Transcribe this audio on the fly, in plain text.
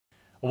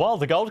While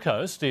the Gold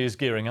Coast is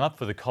gearing up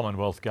for the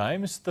Commonwealth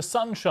Games, the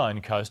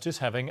Sunshine Coast is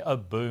having a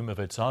boom of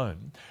its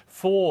own.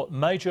 4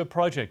 major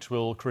projects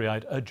will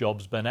create a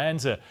jobs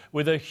bonanza,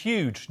 with a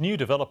huge new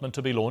development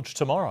to be launched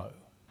tomorrow.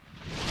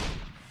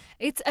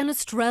 It's an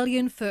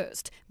Australian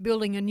first,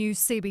 building a new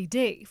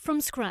CBD from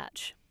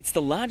scratch. It's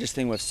the largest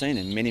thing we've seen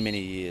in many, many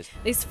years.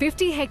 This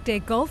 50-hectare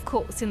golf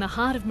course in the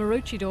heart of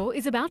Maroochydore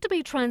is about to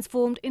be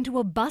transformed into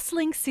a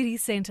bustling city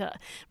centre.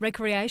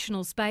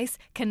 Recreational space,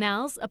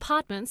 canals,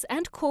 apartments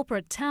and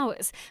corporate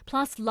towers,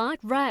 plus light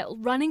rail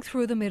running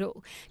through the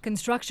middle.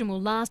 Construction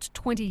will last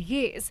 20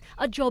 years,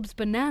 a jobs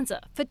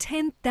bonanza for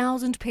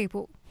 10,000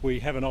 people. We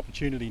have an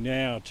opportunity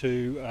now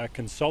to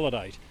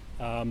consolidate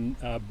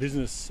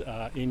business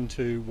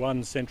into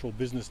one central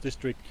business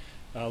district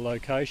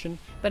location.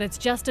 But it's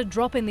just a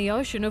drop in the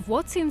ocean of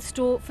what's in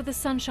store for the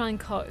Sunshine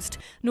Coast.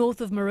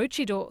 North of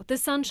Maroochydore, the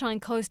Sunshine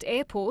Coast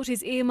Airport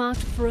is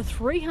earmarked for a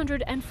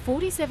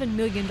 $347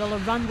 million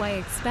runway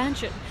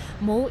expansion,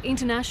 more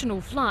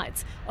international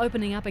flights,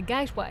 opening up a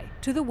gateway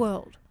to the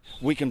world.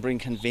 We can bring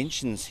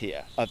conventions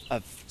here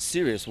of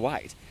serious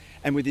weight,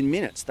 and within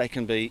minutes they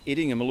can be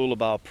eating a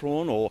Mooloolaba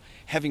prawn or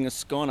having a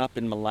scone up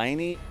in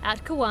Mullaney.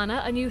 At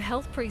Kawana, a new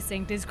health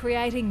precinct is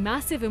creating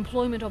massive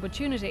employment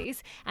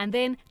opportunities, and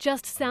then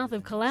just south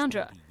of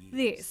Caloundra,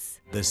 this.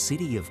 The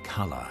city of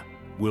colour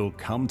will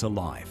come to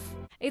life.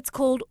 It's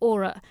called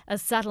Aura, a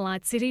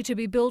satellite city to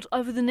be built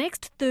over the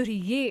next 30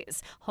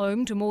 years,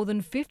 home to more than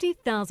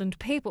 50,000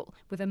 people,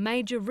 with a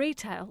major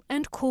retail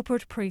and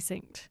corporate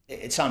precinct.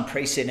 It's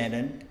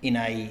unprecedented in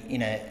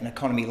an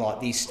economy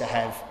like this to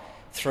have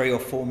 3 or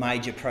 4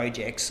 major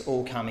projects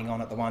all coming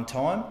on at the one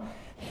time.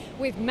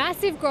 With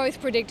massive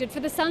growth predicted for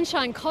the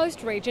Sunshine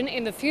Coast region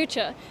in the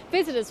future,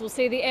 visitors will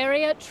see the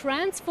area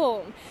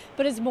transform.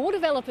 But as more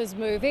developers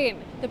move in,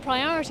 the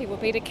priority will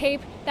be to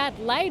keep that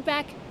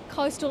laid-back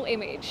coastal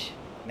image.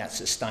 That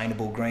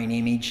sustainable green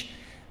image,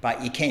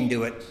 but you can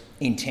do it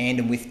in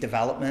tandem with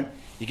development.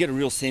 You get a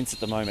real sense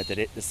at the moment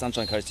that the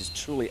Sunshine Coast is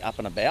truly up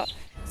and about.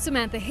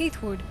 Samantha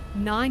Heathwood,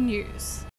 9 News.